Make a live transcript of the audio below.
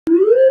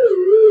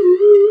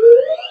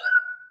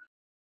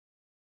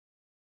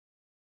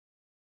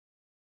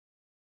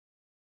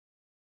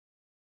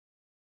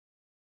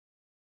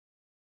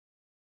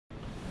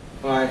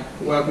Hi,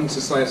 welcome to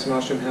Slate's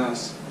Mushroom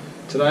House.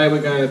 Today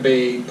we're going to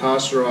be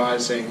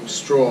pasteurising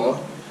straw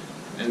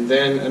and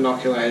then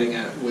inoculating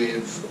it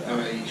with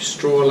a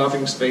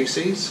straw-loving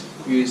species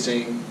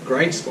using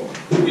grain spawn.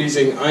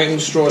 Using oat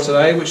straw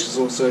today, which is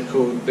also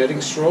called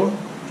bedding straw,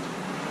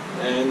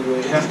 and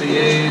we have to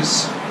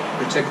use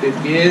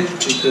protective gear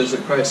because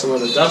it creates a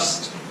lot of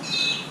dust.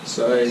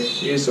 So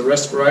use a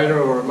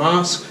respirator or a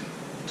mask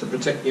to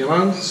protect your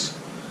lungs,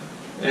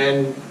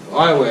 and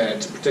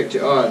eyewear to protect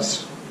your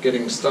eyes.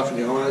 Getting stuff in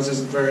your eyes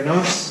isn't very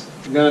nice.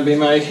 I'm going to be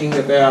making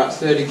about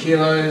 30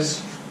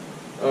 kilos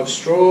of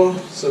straw,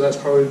 so that's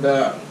probably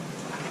about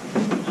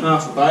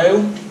half a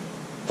bale.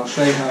 I'll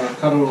show you how to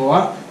cut it all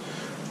up,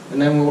 and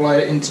then we'll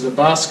load it into the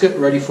basket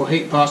ready for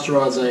heat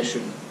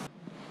pasteurisation.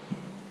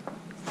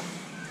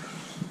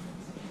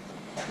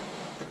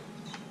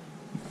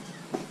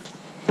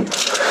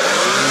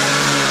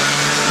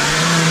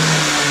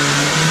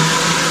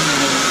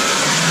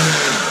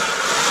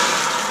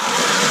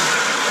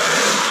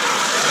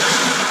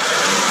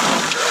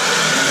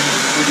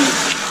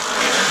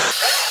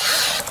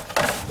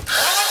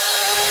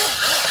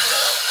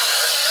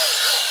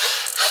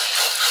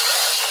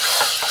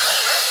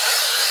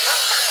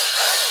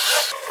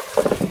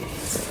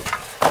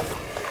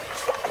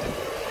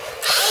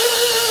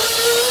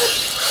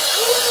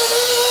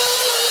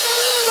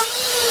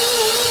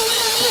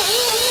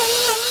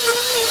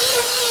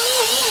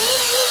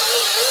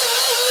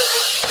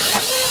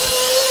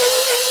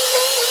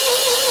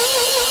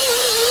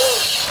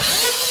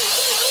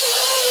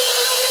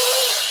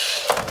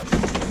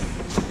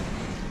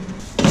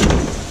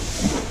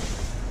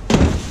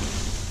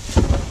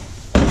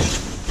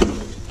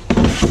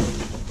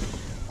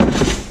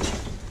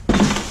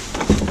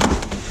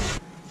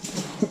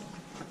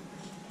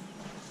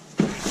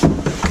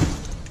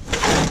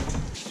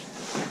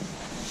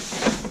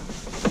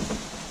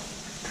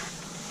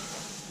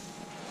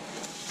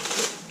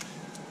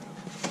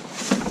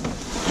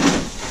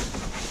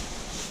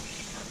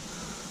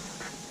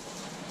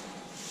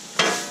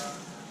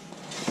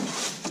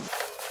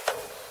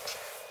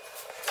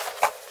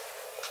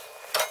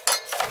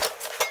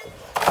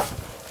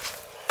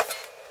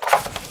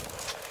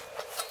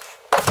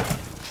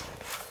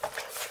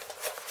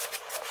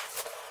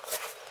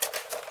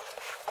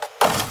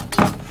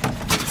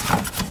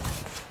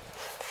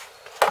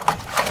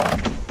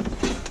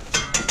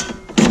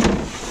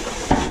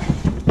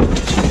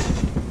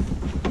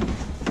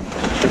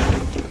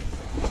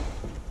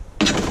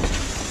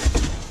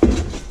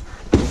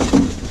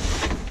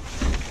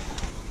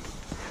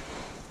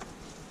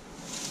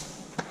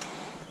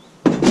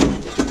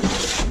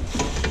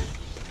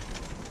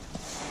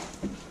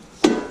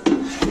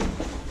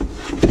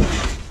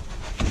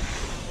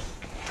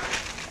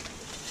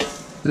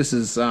 This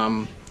is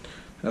a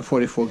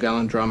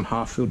 44-gallon drum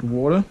half filled with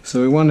water.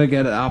 So we want to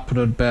get it up at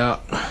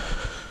about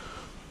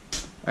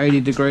 80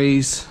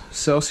 degrees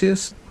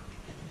Celsius.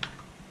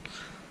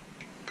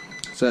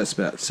 So that's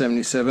about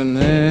 77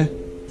 there.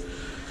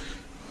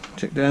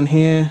 Check down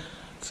here,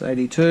 it's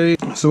 82.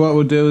 So what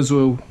we'll do is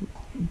we'll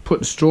put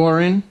the straw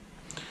in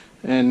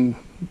and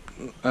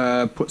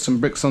put some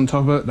bricks on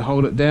top of it to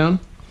hold it down.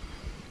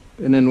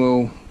 And then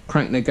we'll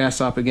crank the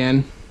gas up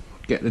again,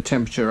 get the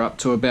temperature up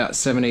to about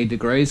 70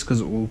 degrees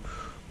because it will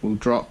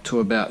drop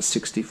to about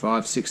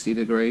 65-60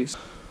 degrees,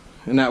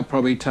 and that will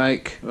probably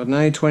take, I don't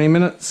know, 20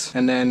 minutes,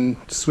 and then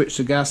switch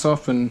the gas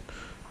off and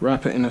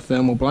wrap it in a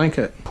thermal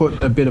blanket.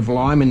 Put a bit of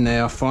lime in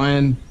there. I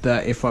find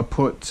that if I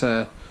put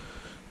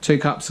 2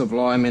 cups of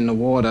lime in the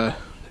water,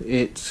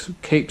 it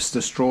keeps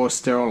the straw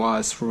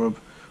sterilised or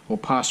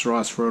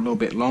pasteurised for a little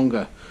bit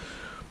longer.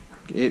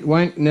 It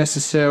won't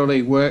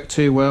necessarily work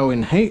too well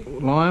in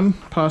heat, lime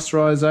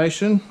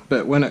pasteurisation,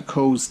 but when it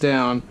cools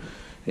down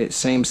it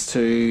seems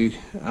to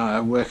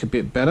work a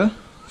bit better,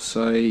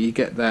 so you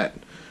get that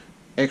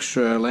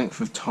extra length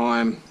of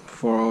time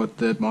for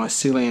the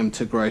mycelium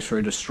to grow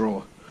through the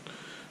straw.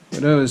 What I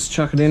do is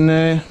chuck it in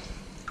there.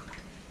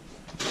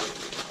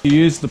 You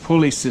use the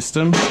pulley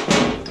system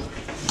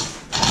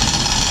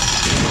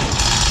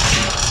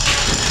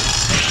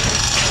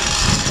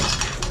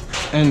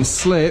and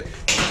slip,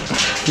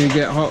 you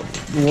get hot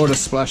water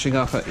splashing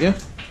up at you.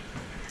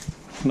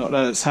 Not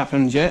that it's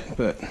happened yet,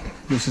 but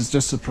this is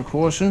just a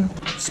precaution.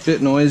 It's a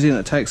bit noisy and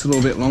it takes a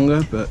little bit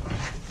longer, but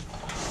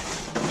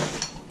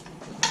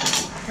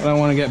I don't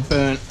want to get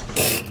burnt.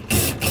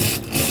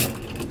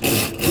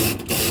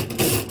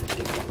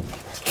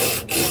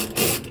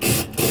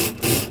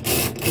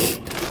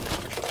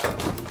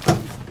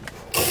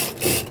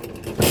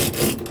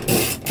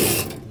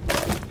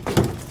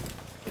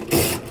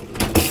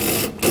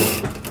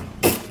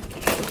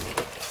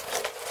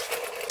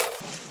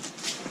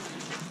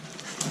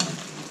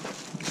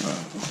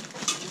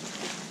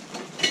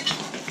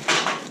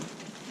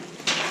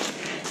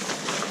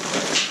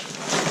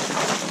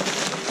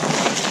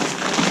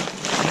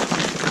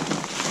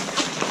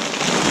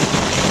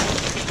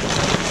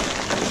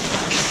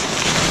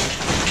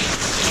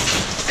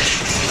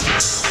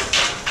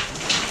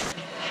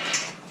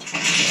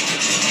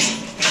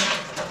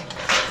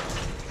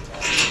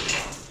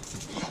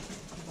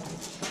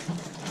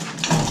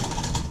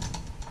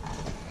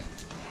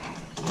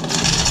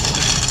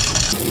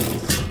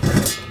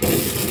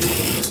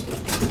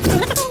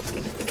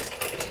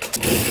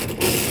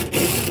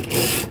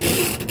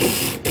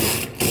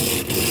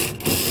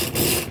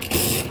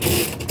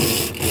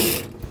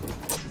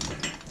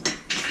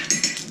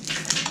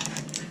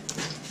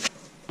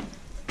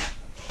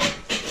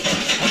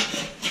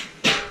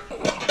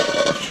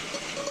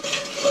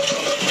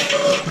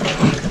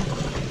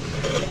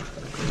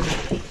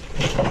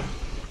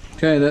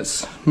 Okay,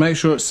 that's, make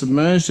sure it's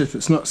submerged. If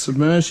it's not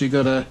submerged, you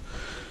gotta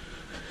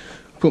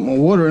put more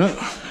water in it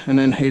and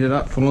then heat it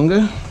up for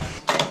longer.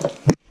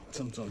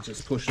 Sometimes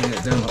just pushing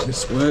it down like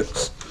this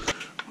works.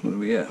 What are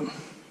we at?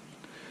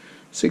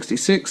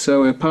 66,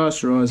 so we're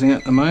pasteurising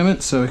at the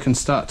moment, so we can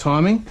start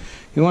timing.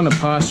 You want to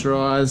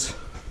pasteurize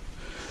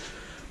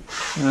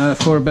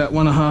for about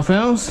 1.5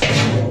 hours.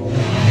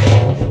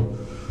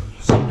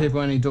 Some people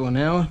only do an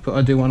hour, but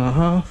I do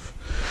 1.5.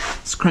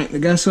 Let's crank the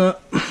gas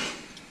up.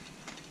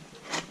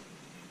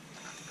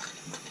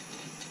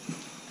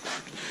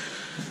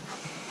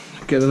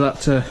 Get it up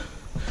to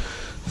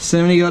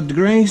 70 odd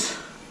degrees.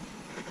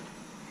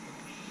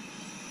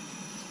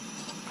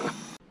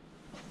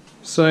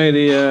 So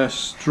the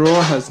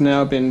straw has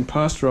now been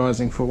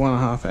pasteurising for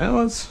 1.5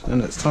 hours,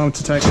 and it's time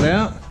to take it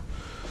out.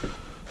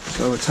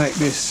 So we'll take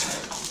this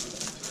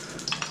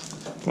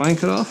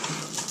blanket off.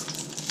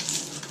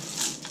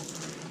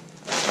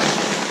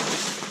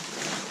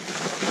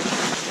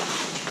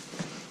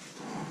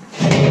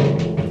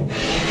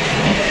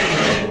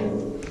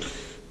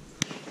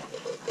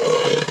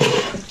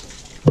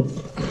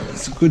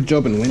 It's a good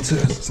job in winter,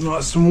 it's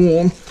nice and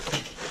warm.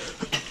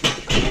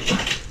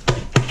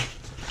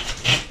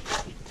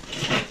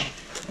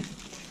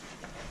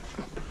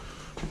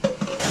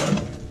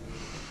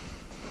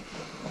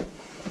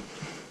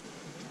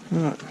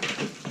 Right.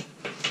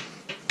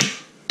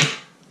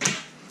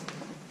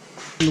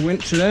 And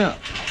winch it out.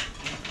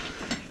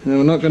 And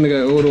we're not going to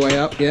go all the way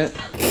up yet.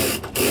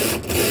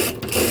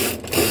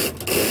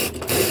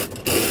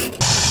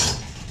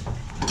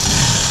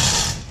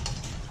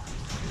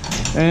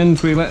 And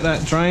we let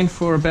that drain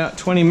for about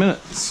 20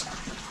 minutes.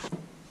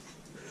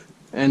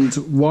 And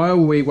while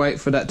we wait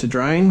for that to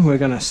drain, we're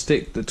going to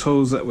stick the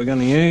tools that we're going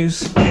to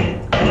use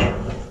in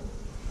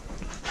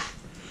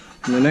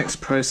the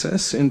next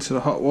process into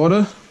the hot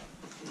water.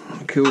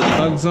 Kill the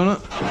bugs on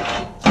it.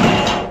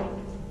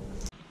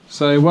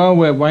 So while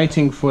we're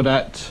waiting for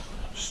that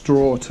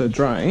straw to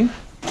drain,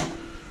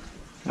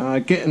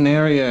 get an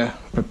area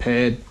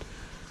prepared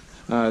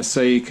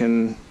so you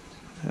can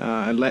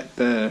let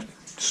the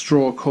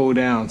straw cool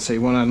down. So you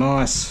want a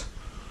nice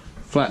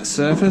flat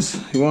surface.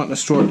 You want the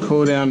straw to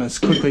cool down as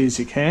quickly as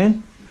you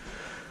can.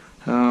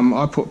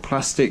 I put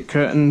plastic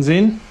curtains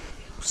in,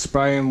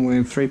 spray them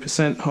with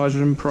 3%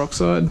 hydrogen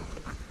peroxide,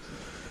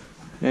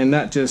 and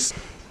that just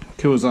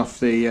kills off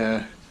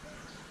the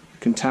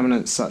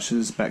contaminants such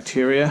as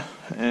bacteria,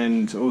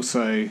 and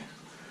also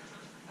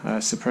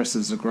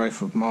suppresses the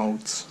growth of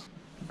moulds.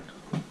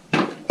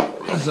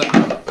 So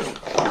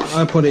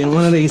I put it in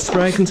one of these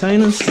spray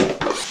containers.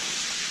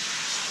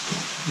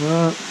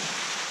 Right.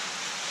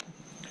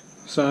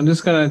 So I'm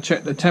just going to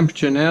check the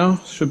temperature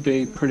now. Should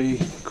be pretty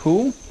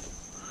cool.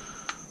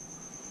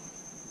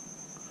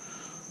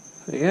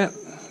 Yeah,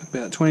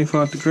 about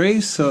 25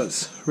 degrees, so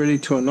it's ready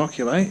to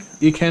inoculate.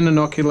 You can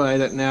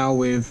inoculate it now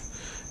with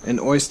an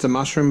oyster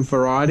mushroom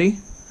variety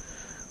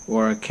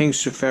or a King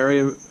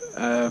Stropharia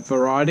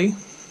variety,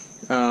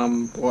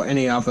 or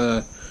any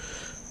other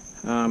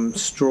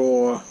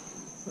straw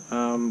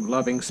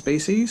loving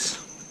species.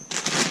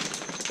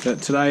 But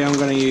today I'm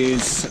going to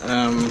use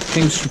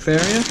King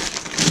Stropharia,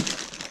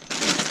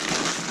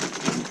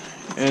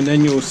 and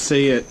then you'll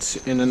see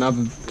it in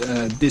another,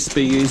 this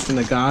be used in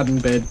a garden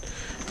bed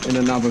in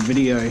another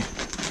video.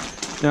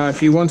 Now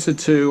if you wanted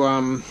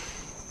to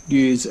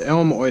use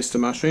Elm Oyster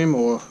mushroom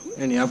or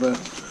any other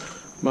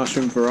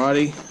mushroom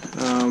variety,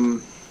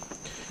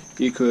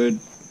 you could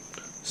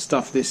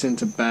stuff this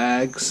into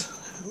bags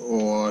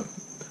or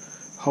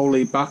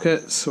holy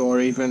buckets,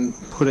 or even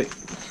put it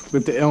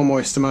with the Elm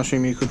oyster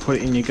mushroom, you could put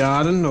it in your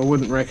garden. I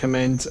wouldn't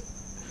recommend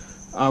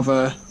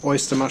other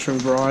oyster mushroom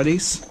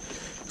varieties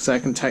because they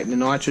can take the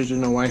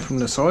nitrogen away from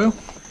the soil.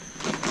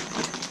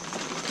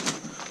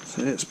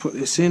 So let's put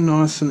this in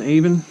nice and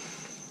even.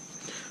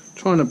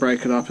 Trying to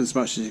break it up as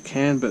much as you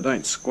can, but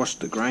don't squash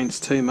the grains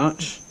too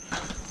much.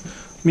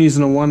 I'm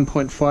using a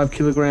 1.5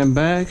 kilogram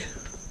bag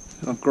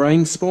of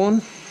grain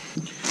spawn.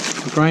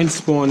 The grain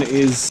spawn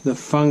is the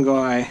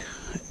fungi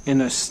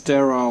in a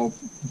sterile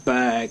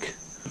bag.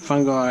 The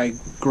fungi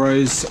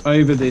grows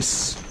over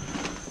this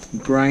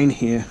grain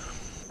here,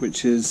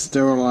 which is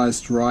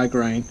sterilised rye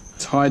grain.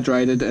 It's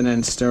hydrated and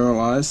then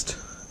sterilised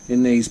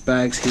in these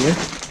bags here.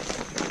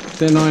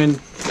 Then I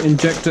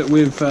inject it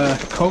with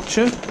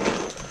culture,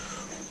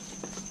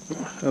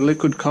 a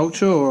liquid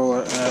culture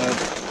or a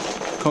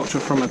culture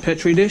from a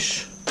petri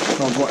dish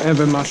of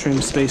whatever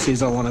mushroom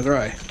species I want to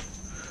grow.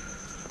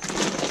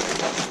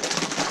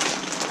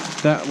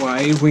 That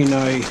way we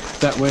know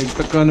that we're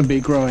going to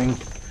be growing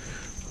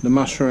the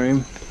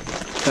mushroom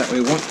that we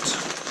want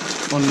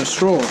on the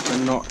straw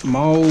and not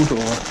mould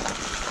or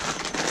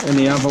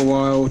any other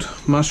wild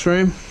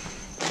mushroom.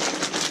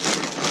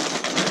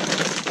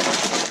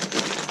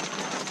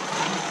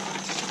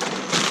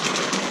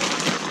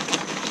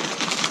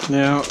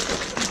 Now,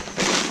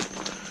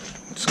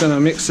 I'm just going to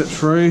mix it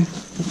through.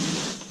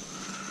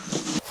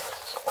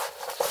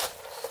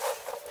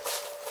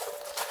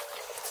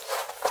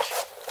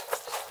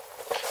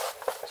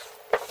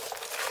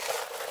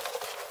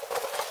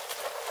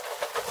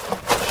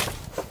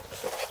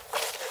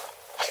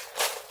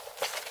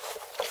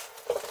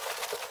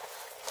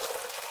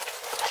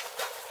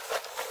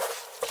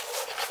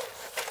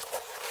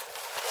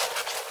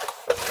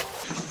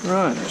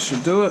 Right, that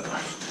should do it.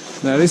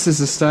 Now this is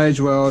the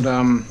stage where I'd,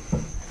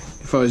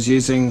 if I was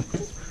using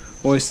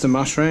oyster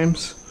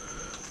mushrooms,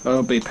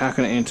 I'll be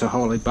packing it into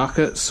holy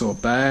buckets or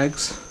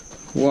bags.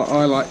 What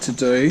I like to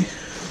do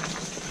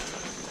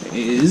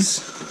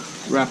is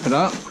wrap it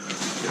up,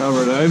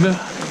 cover it over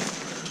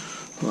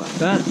like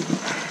that.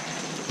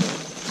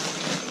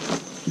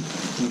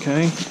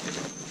 Okay,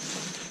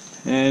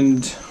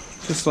 and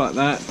just like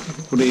that.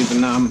 Would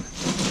even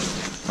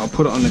I'll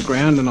put it on the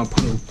ground and I'll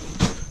put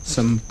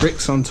some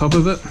bricks on top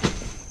of it,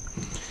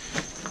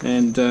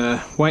 and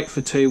wait for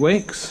 2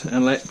 weeks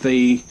and let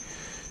the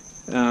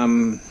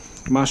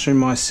mushroom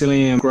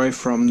mycelium grow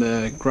from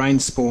the grain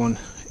spawn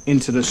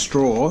into the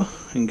straw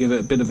and give it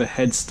a bit of a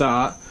head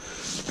start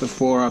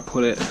before I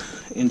put it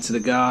into the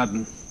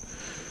garden.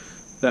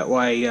 That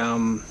way,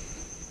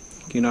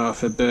 you know,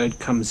 if a bird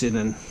comes in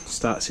and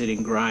starts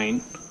eating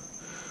grain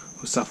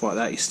or stuff like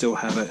that, you still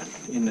have it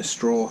in the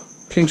straw.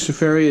 King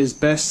Stropharia is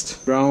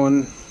best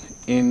grown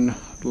in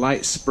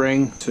late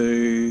spring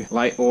to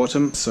late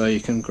autumn, so you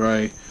can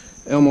grow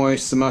Elm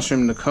oyster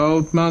mushroom in the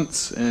cold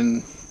months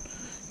and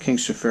King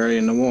Stropharia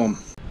in the warm.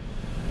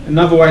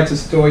 Another way to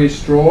store your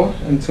straw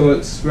until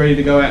it's ready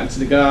to go out into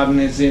the garden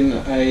is in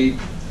a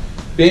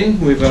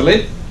bin with a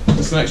lid.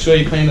 Just make sure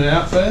you clean it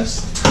out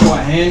first.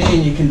 Quite handy,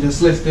 and you can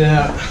just lift it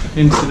out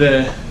into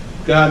the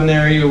garden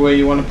area where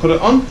you want to put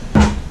it on.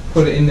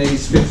 Put it in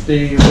these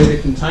 50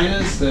 litre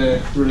containers.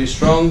 They're really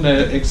strong,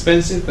 they're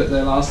expensive, but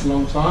they last a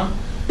long time.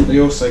 They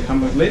also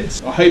come with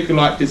lids. I hope you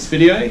liked this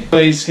video.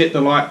 Please hit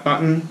the like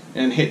button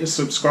and hit the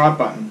subscribe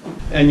button,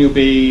 and you'll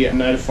be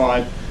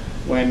notified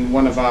when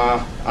one of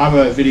our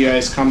other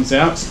videos comes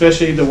out,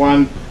 especially the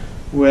one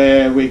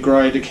where we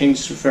grow the King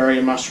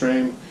Stropharia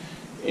mushroom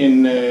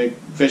in the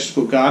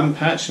vegetable garden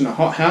patch in a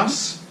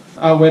hothouse.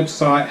 Our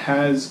website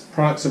has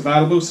products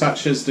available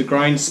such as the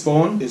grain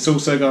spawn. It's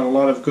also got a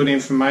lot of good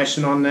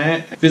information on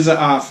there. Visit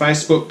our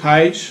Facebook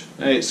page.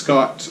 It's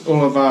got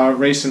all of our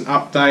recent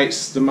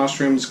updates, the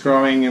mushrooms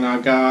growing in our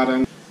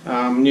garden,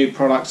 new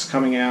products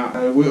coming out.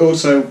 We'll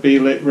also be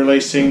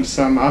releasing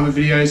some other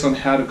videos on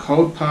how to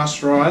cold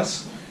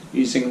pasteurize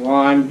using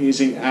lime,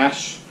 using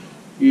ash,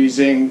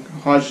 using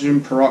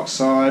hydrogen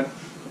peroxide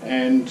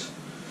and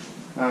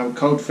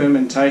cold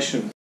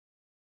fermentation.